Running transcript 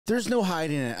There's no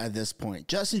hiding it at this point.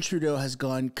 Justin Trudeau has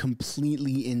gone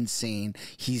completely insane.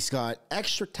 He's got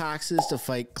extra taxes to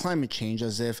fight climate change,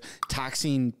 as if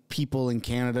taxing people in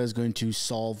Canada is going to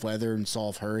solve weather and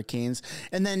solve hurricanes.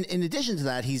 And then in addition to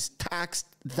that, he's taxed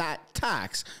that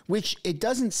tax, which it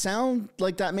doesn't sound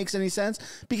like that makes any sense,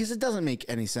 because it doesn't make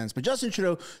any sense. But Justin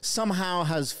Trudeau somehow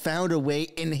has found a way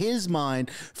in his mind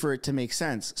for it to make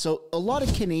sense. So a lot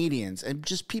of Canadians and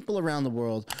just people around the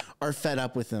world are fed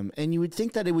up with him. And you would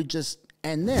think that it would just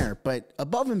end there. But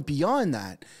above and beyond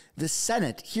that, the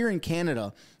Senate here in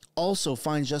Canada also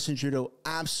finds Justin Trudeau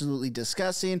absolutely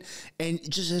disgusting, and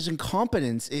just his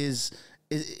incompetence is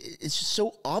it's just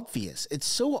so obvious. It's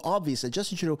so obvious that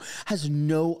Justin Trudeau has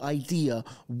no idea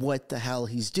what the hell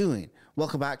he's doing.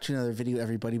 Welcome back to another video,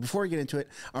 everybody. Before we get into it,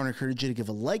 I want to encourage you to give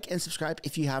a like and subscribe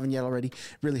if you haven't yet already.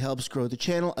 It really helps grow the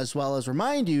channel, as well as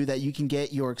remind you that you can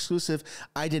get your exclusive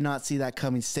 "I did not see that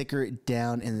coming" sticker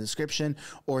down in the description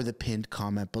or the pinned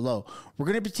comment below. We're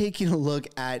going to be taking a look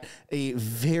at a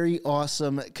very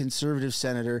awesome conservative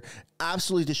senator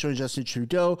absolutely destroying Justin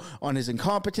Trudeau on his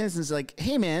incompetence. And it's like,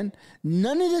 hey man,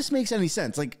 none of this makes any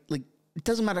sense. Like it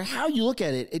doesn't matter how you look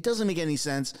at it. It doesn't make any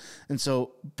sense. And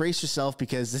so brace yourself,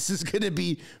 because this is going to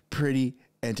be pretty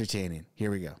entertaining.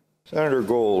 Here we go. Senator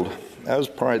Gold, as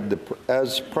Prime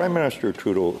Minister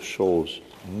Trudeau shows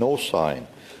no sign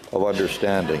of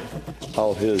understanding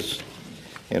how his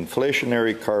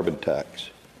inflationary carbon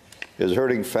tax is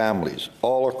hurting families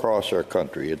all across our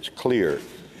country, it's clear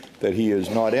that he is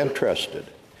not interested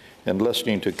in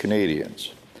listening to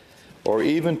Canadians, or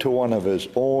even to one of his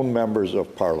own members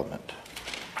of Parliament.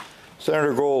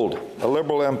 Senator Gold, a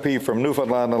Liberal MP from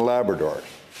Newfoundland and Labrador,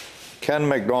 Ken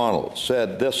MacDonald,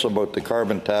 said this about the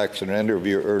carbon tax in an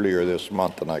interview earlier this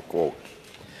month, and I quote,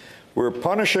 "We're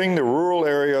punishing the rural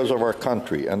areas of our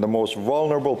country and the most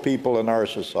vulnerable people in our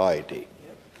society."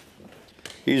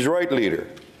 He's right, Leader.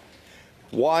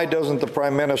 Why doesn't the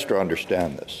Prime Minister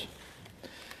understand this?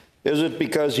 Is it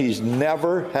because he's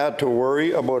never had to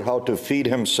worry about how to feed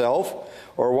himself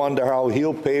or wonder how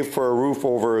he'll pay for a roof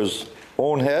over his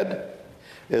own head?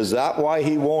 Is that why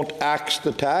he won't axe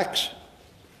the tax?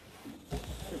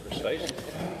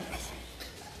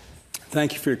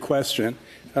 Thank you for your question.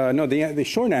 No, the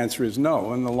short answer is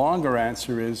no, and the longer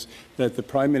answer is that the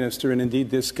Prime Minister, and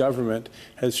indeed this government,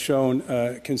 has shown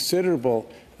considerable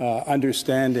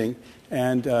understanding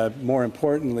and, more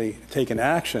importantly, taken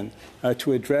action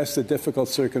to address the difficult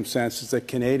circumstances that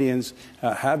Canadians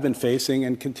have been facing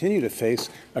and continue to face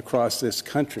across this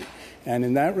country. And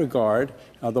in that regard,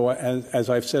 although, as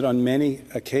I've said on many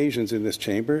occasions in this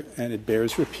chamber, and it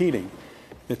bears repeating,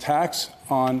 the tax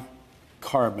on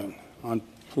carbon, on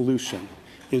pollution,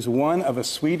 is one of a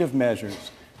suite of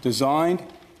measures designed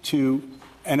to,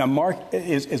 and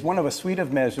is one of a suite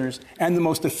of measures and the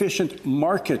most efficient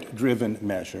market-driven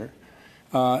measure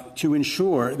to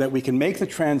ensure that we can make the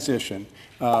transition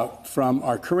from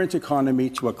our current economy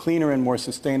to a cleaner and more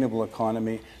sustainable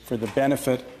economy for the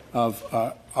benefit of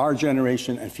our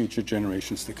generation and future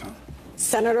generations to come.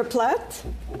 Senator Platt?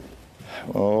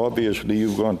 Well, obviously,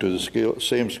 you've gone to the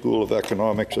same school of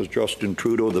economics as Justin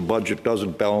Trudeau. The budget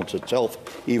doesn't balance itself,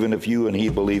 even if you and he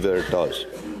believe that it does.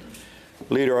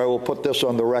 Leader, I will put this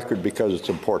on the record because it's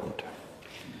important.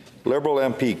 Liberal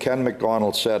MP Ken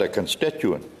MacDonald said a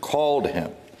constituent called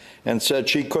him and said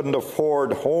she couldn't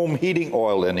afford home heating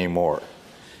oil anymore.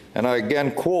 And I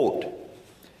again quote,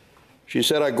 she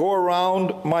said, "I go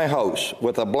around my house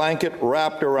with a blanket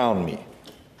wrapped around me."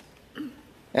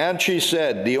 And she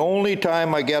said, "The only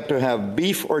time I get to have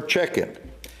beef or chicken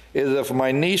is if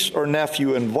my niece or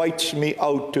nephew invites me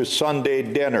out to Sunday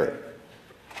dinner."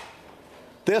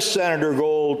 This, Senator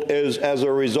Gold, is as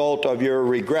a result of your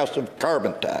regressive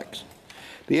carbon tax.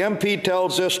 The MP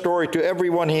tells this story to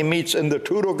everyone he meets in the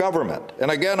Trudeau government. And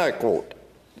again, I quote,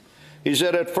 he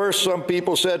said, "At first some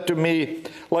people said to me,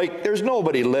 like, there's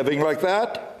nobody living like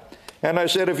that." And I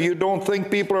said, if you don't think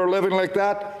people are living like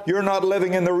that, you're not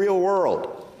living in the real world.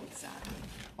 Exactly.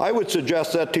 I would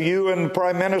suggest that to you and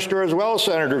Prime Minister as well,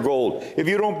 Senator Gold. If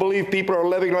you don't believe people are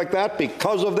living like that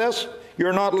because of this,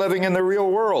 you're not living in the real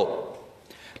world.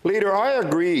 Leader, I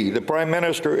agree the Prime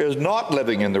Minister is not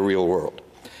living in the real world.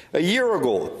 A year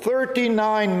ago,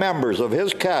 39 members of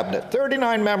his cabinet,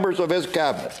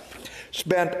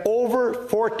 spent over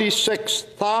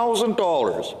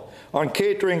 $46,000 on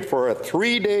catering for a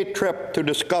 3-day trip to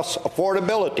discuss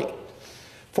affordability.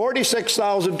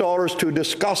 $46,000 to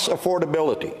discuss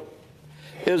affordability.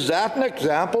 Is that an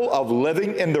example of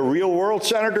living in the real world,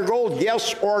 Senator Gold?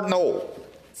 Yes or no?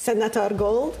 Senator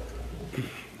Gold?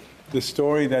 The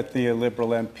story that the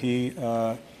Liberal MP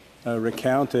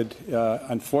recounted,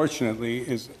 unfortunately,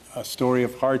 is a story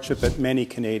of hardship that many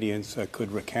Canadians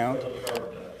could recount.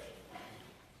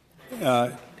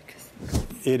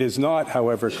 It is not,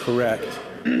 however, correct.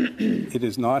 It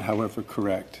is not, however,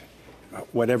 correct,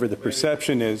 whatever the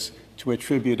perception is, to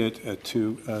attribute it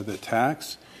to the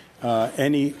tax,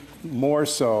 any more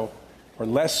so or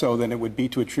less so than it would be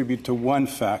to attribute to one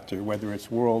factor, whether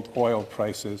it's world oil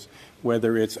prices,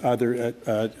 whether it's other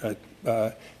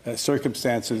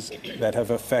circumstances that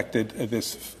have affected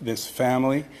this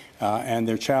family and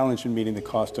their challenge in meeting the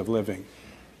cost of living.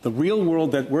 The real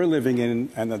world that we're living in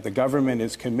and that the government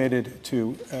is committed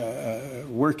to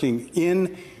working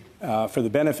in for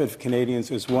the benefit of Canadians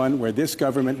is one where this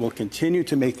government will continue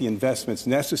to make the investments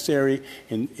necessary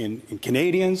in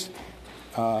Canadians,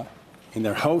 in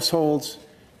their households,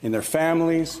 in their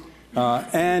families,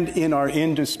 and in our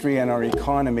industry and our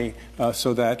economy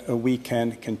so that we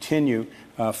can continue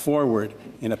forward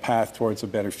in a path towards a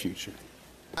better future.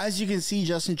 As you can see,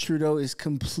 Justin Trudeau is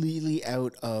completely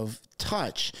out of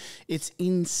touch. It's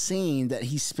insane that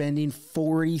he's spending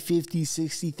 $40,000,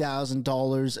 $50,000,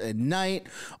 $60,000 a night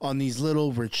on these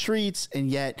little retreats, and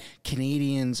yet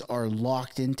Canadians are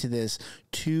locked into this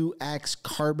 2x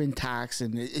carbon tax,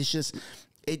 and it's just...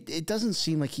 It doesn't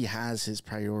seem like he has his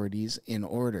priorities in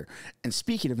order. And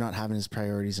speaking of not having his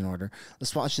priorities in order,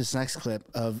 let's watch this next clip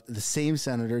of the same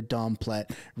Senator, Dom Plett,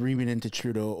 reaming into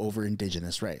Trudeau over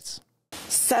Indigenous rights.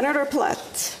 Senator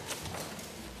Plett.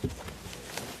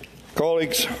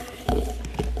 Colleagues,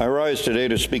 I rise today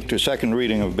to speak to second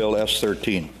reading of Bill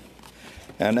S-13,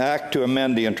 an act to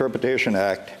amend the Interpretation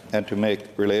Act and to make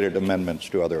related amendments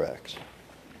to other acts.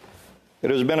 It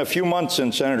has been a few months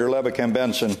since Senator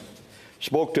Levican-Benson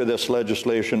spoke to this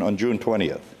legislation on June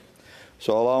 20th,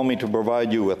 so allow me to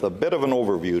provide you with a bit of an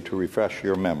overview to refresh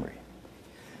your memory.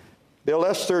 Bill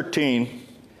S-13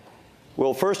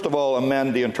 will first of all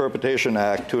amend the Interpretation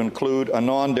Act to include a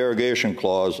non-derogation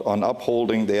clause on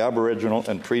upholding the Aboriginal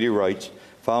and treaty rights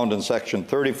found in Section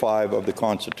 35 of the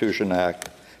Constitution Act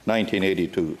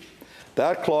 1982.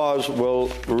 That clause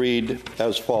will read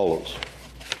as follows.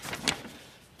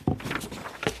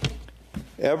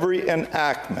 Every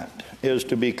enactment is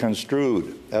to be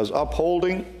construed as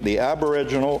upholding the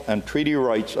Aboriginal and treaty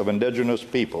rights of Indigenous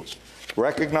peoples,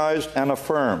 recognized and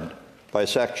affirmed by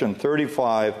Section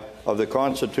 35 of the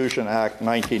Constitution Act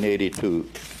 1982,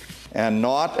 and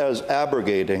not as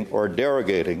abrogating or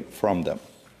derogating from them.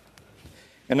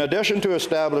 In addition to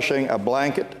establishing a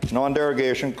blanket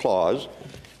non-derogation clause,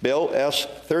 Bill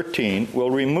S-13 will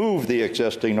remove the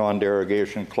existing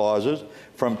non-derogation clauses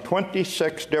from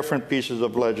 26 different pieces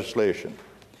of legislation.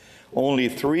 Only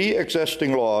 3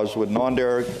 existing laws with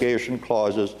non-derogation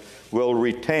clauses will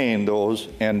retain those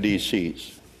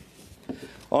NDCs.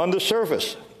 On the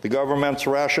surface, the government's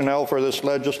rationale for this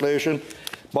legislation,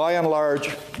 by and large,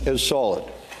 is solid.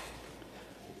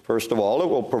 First of all, it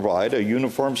will provide a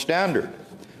uniform standard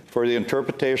for the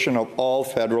interpretation of all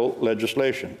federal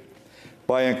legislation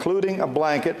by including a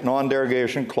blanket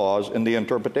non-derogation clause in the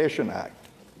Interpretation Act.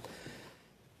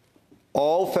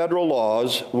 All federal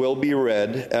laws will be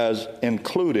read as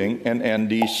including an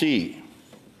NDC.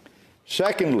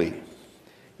 Secondly,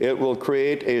 it will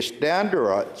create a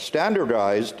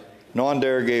standardized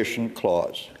non-derogation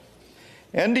clause.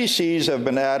 NDCs have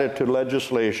been added to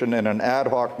legislation in an ad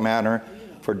hoc manner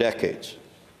for decades.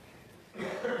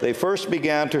 They first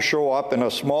began to show up in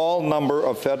a small number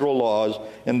of federal laws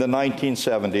in the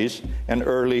 1970s and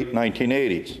early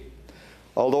 1980s.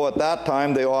 Although at that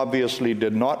time they obviously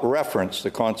did not reference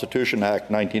the Constitution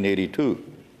Act 1982.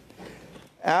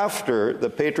 After the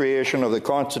patriation of the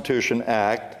Constitution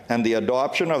Act and the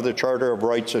adoption of the Charter of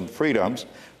Rights and Freedoms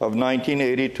of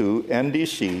 1982,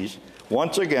 NDCs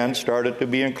once again started to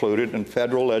be included in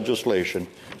federal legislation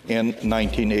in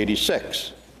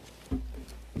 1986.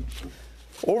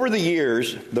 Over the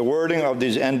years, the wording of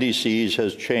these NDCs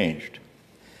has changed.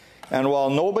 And while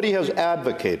nobody has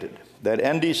advocated that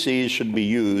NDCs should be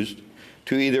used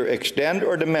to either extend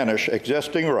or diminish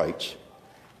existing rights,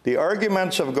 the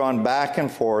arguments have gone back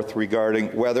and forth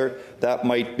regarding whether that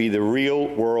might be the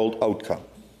real-world outcome.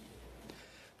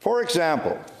 For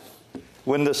example,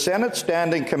 when the Senate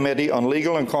Standing Committee on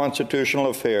Legal and Constitutional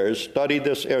Affairs studied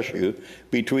this issue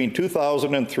between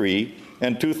 2003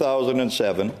 and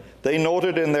 2007, they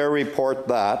noted in their report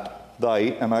that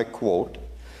they, and I quote,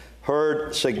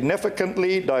 heard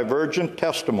significantly divergent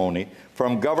testimony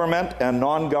from government and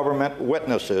non-government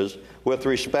witnesses with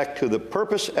respect to the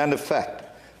purpose and effect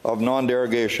of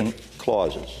non-derogation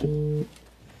clauses.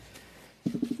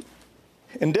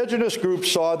 Indigenous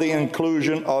groups saw the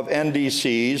inclusion of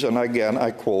NDCs, and again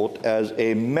I quote, as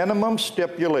a minimum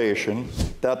stipulation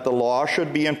that the law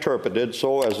should be interpreted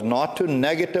so as not to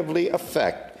negatively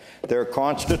affect their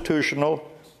constitutional,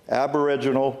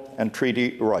 Aboriginal, and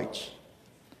treaty rights.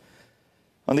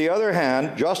 On the other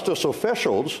hand, justice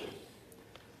officials,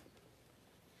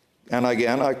 and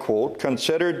again I quote,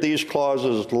 considered these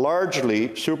clauses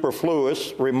largely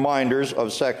superfluous reminders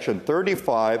of Section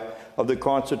 35 of the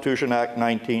Constitution Act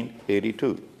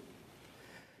 1982.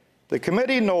 The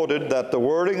committee noted that the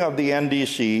wording of the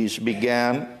NDCs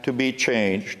began to be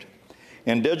changed.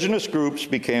 Indigenous groups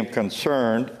became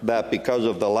concerned that because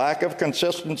of the lack of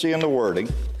consistency in the wording,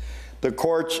 the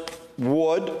courts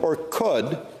would or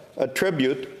could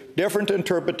attribute different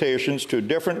interpretations to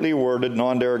differently worded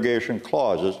non-derogation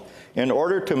clauses in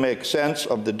order to make sense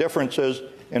of the differences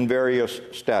in various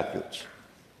statutes.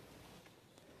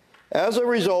 As a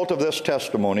result of this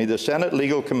testimony, the Senate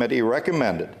Legal Committee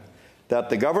recommended that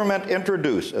the government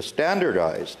introduce a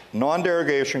standardized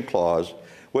non-derogation clause,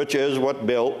 which is what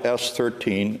Bill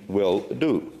S-13 will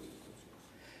do.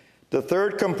 The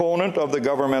third component of the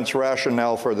government's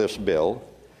rationale for this bill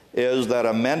is that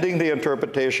amending the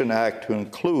Interpretation Act to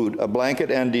include a blanket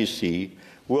NDC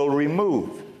will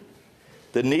remove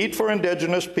the need for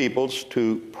Indigenous peoples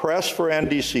to press for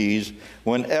NDCs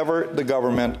whenever the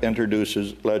government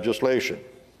introduces legislation.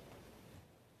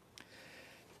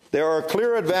 There are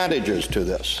clear advantages to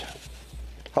this.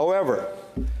 However,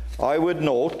 I would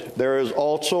note there is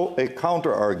also a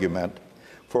counter-argument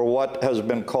for what has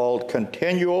been called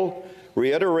continual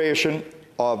reiteration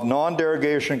of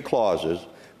non-derogation clauses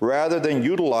rather than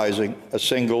utilizing a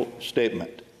single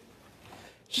statement.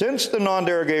 Since the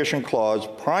non-derogation clause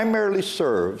primarily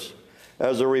serves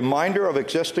as a reminder of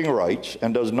existing rights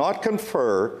and does not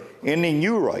confer any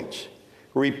new rights,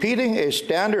 repeating a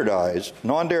standardized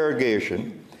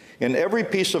non-derogation in every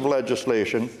piece of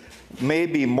legislation may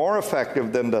be more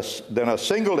effective than a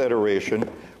single iteration,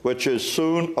 which is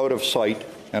soon out of sight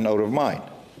and out of mind.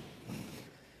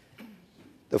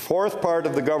 The fourth part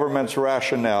of the government's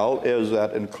rationale is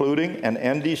that including an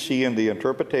NDC in the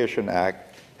Interpretation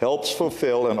Act helps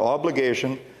fulfill an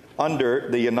obligation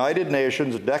under the United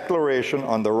Nations Declaration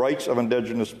on the Rights of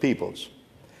Indigenous Peoples,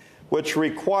 which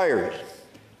requires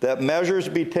that measures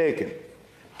be taken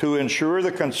to ensure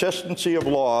the consistency of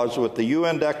laws with the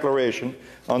UN Declaration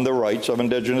on the Rights of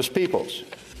Indigenous Peoples.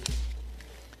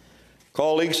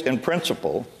 Colleagues, in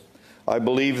principle, I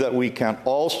believe that we can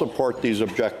all support these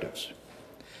objectives.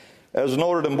 As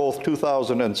noted in both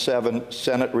 2007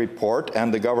 Senate report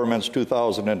and the government's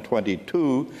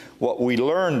 2022 What We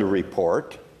Learned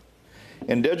report,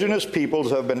 Indigenous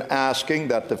peoples have been asking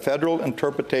that the Federal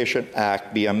Interpretation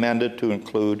Act be amended to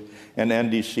include an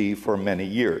NDC for many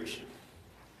years.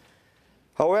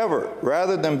 However,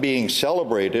 rather than being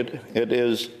celebrated, it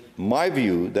is my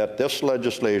view that this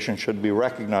legislation should be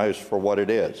recognized for what it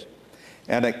is,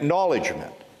 an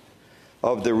acknowledgement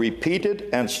of the repeated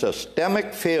and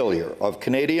systemic failure of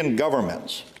Canadian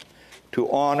governments to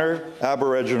honor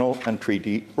Aboriginal and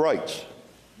treaty rights.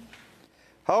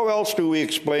 How else do we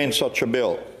explain such a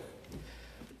bill?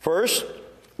 First,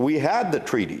 we had the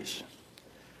treaties.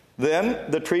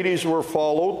 Then the treaties were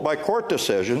followed by court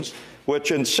decisions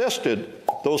which insisted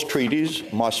those treaties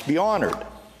must be honored.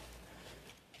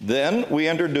 Then we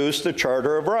introduced the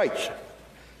Charter of Rights,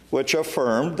 which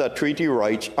affirmed that treaty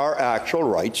rights are actual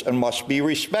rights and must be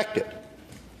respected.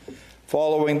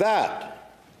 Following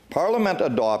that, Parliament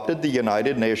adopted the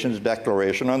United Nations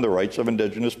Declaration on the Rights of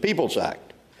Indigenous Peoples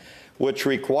Act, which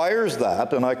requires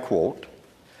that, and I quote,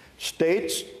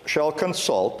 states shall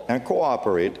consult and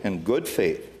cooperate in good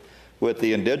faith with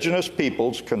the Indigenous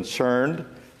peoples concerned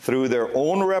through their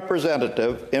own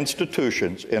representative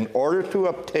institutions in order to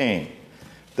obtain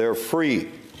their free,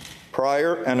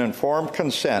 prior and informed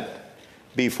consent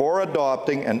before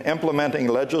adopting and implementing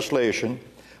legislation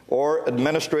or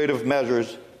administrative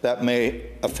measures that may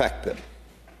affect them.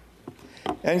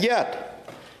 And yet,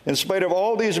 in spite of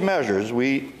all these measures,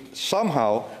 we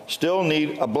somehow still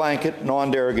need a blanket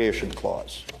non-derogation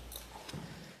clause.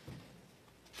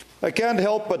 I can't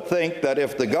help but think that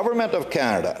if the Government of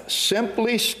Canada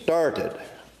simply started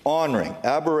honoring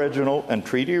Aboriginal and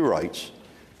treaty rights,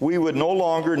 we would no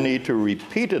longer need to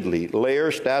repeatedly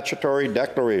layer statutory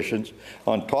declarations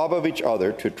on top of each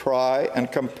other to try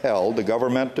and compel the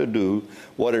government to do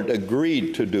what it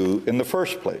agreed to do in the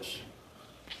first place.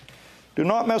 Do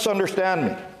not misunderstand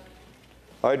me.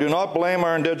 I do not blame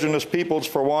our Indigenous peoples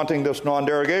for wanting this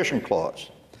non-derogation clause.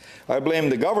 I blame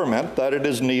the government that it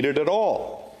is needed at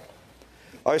all.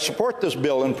 I support this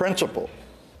bill in principle,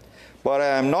 but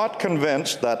I am not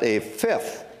convinced that a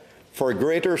fifth for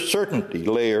greater certainty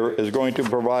layer is going to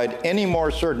provide any more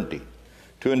certainty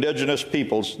to Indigenous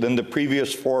peoples than the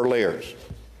previous 4 layers.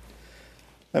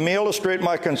 Let me illustrate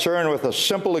my concern with a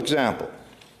simple example.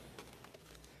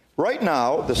 Right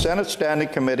now, the Senate Standing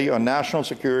Committee on National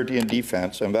Security and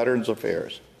Defense and Veterans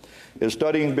Affairs is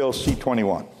studying Bill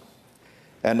C-21,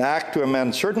 an act to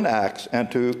amend certain acts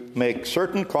and to make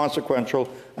certain consequential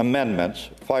amendments,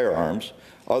 firearms,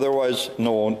 otherwise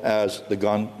known as the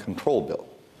Gun Control Bill.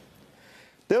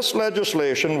 This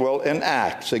legislation will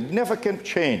enact significant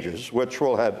changes which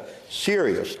will have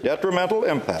serious detrimental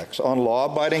impacts on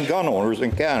law-abiding gun owners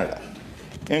in Canada,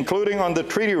 including on the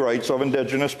treaty rights of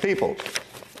Indigenous peoples.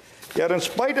 Yet in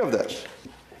spite of this,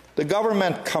 the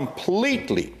government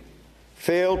completely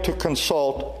failed to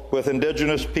consult with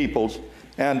Indigenous peoples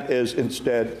and is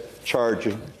instead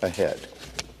charging ahead.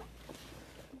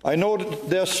 I noted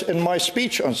this in my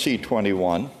speech on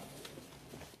C-21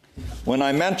 when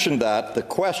I mentioned that the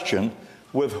question,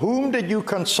 with whom did you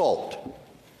consult,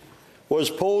 was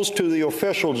posed to the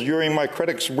officials during my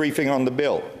critics' briefing on the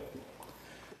bill.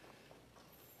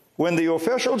 When the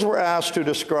officials were asked to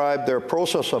describe their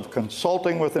process of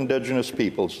consulting with Indigenous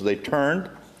peoples, they turned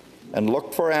and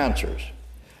looked for answers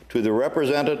to the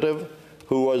representative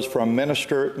who was from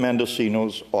Minister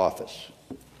Mendocino's office.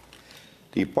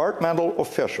 Departmental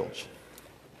officials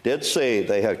did say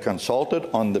they had consulted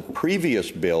on the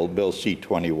previous bill, Bill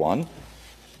C-21,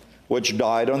 which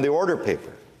died on the order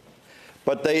paper.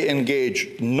 But they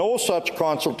engaged no such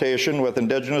consultation with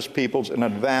Indigenous peoples in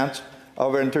advance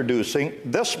of introducing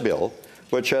this bill,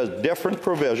 which has different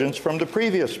provisions from the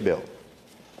previous bill.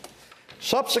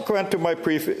 Subsequent to my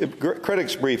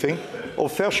critics' briefing,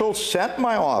 officials sent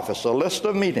my office a list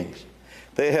of meetings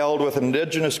they held with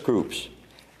Indigenous groups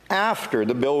after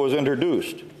the bill was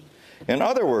introduced. In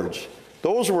other words,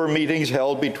 those were meetings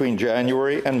held between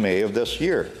January and May of this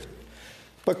year.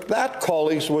 But that,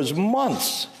 colleagues, was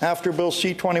months after Bill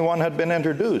C-21 had been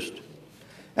introduced,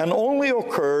 and only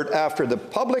occurred after the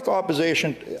public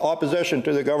opposition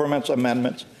to the government's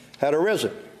amendments had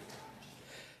arisen.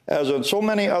 As on so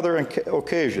many other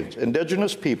occasions,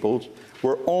 Indigenous peoples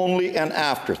were only an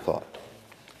afterthought.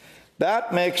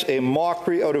 That makes a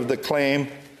mockery out of the claim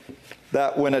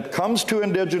that when it comes to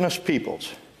Indigenous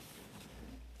peoples,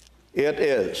 it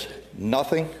is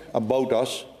nothing about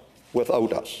us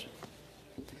without us.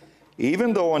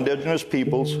 Even though Indigenous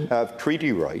peoples have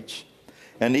treaty rights,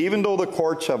 and even though the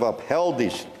courts have upheld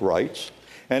these rights,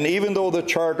 and even though the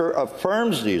Charter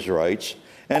affirms these rights,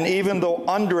 and even though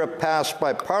UNDRIP passed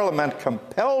by Parliament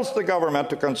compels the government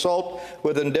to consult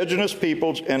with Indigenous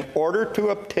peoples in order to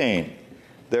obtain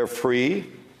their free,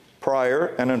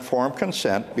 prior, and informed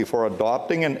consent before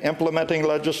adopting and implementing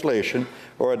legislation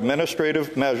or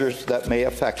administrative measures that may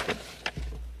affect them.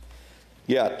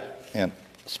 Yet, in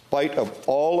spite of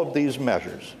all of these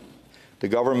measures, the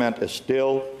government is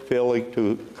still failing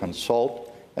to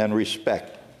consult and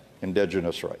respect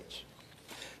Indigenous rights.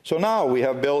 So now we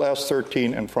have Bill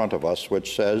S-13 in front of us,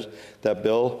 which says that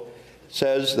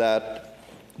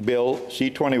Bill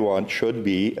C-21 should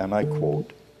be, and I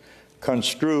quote,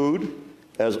 construed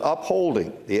as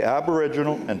upholding the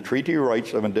Aboriginal and treaty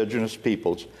rights of Indigenous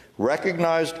peoples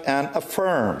recognized and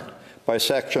affirmed by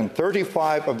Section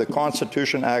 35 of the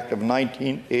Constitution Act of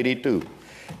 1982,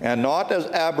 and not as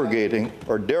abrogating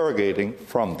or derogating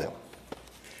from them.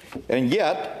 And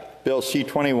yet, Bill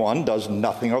C-21 does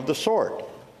nothing of the sort.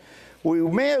 We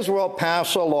may as well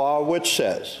pass a law which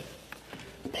says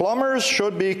plumbers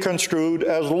should be construed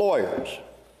as lawyers.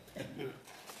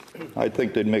 I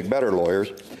think they'd make better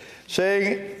lawyers.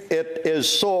 Saying it is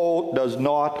so does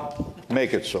not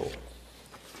make it so.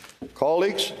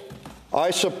 Colleagues,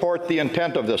 I support the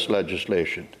intent of this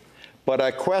legislation, but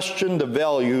I question the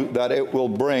value that it will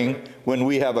bring when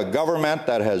we have a government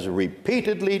that has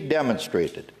repeatedly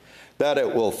demonstrated that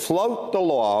it will flout the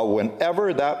law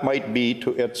whenever that might be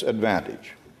to its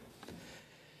advantage.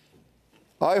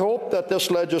 I hope that this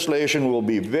legislation will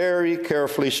be very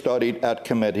carefully studied at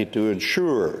committee to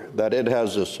ensure that it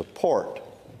has the support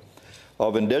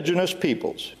of Indigenous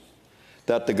peoples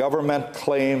that the government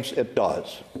claims it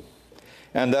does,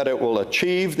 and that it will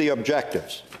achieve the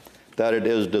objectives that it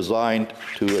is designed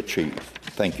to achieve.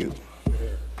 Thank you.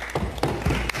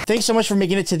 Thanks so much for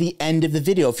making it to the end of the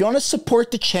video. If you want to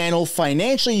support the channel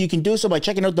financially, you can do so by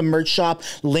checking out the merch shop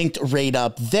linked right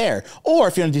up there. Or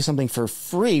if you want to do something for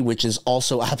free, which is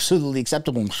also absolutely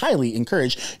acceptable and highly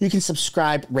encouraged, you can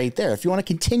subscribe right there. If you want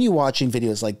to continue watching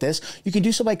videos like this, you can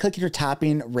do so by clicking or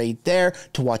tapping right there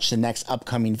to watch the next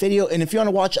upcoming video. And if you want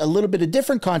to watch a little bit of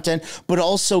different content, but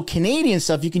also Canadian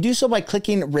stuff, you can do so by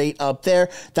clicking right up there.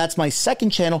 That's my second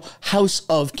channel, House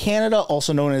of Canada,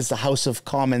 also known as the House of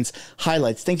Commons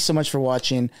Highlights. Thanks so much for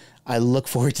watching. I look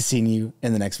forward to seeing you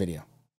in the next video.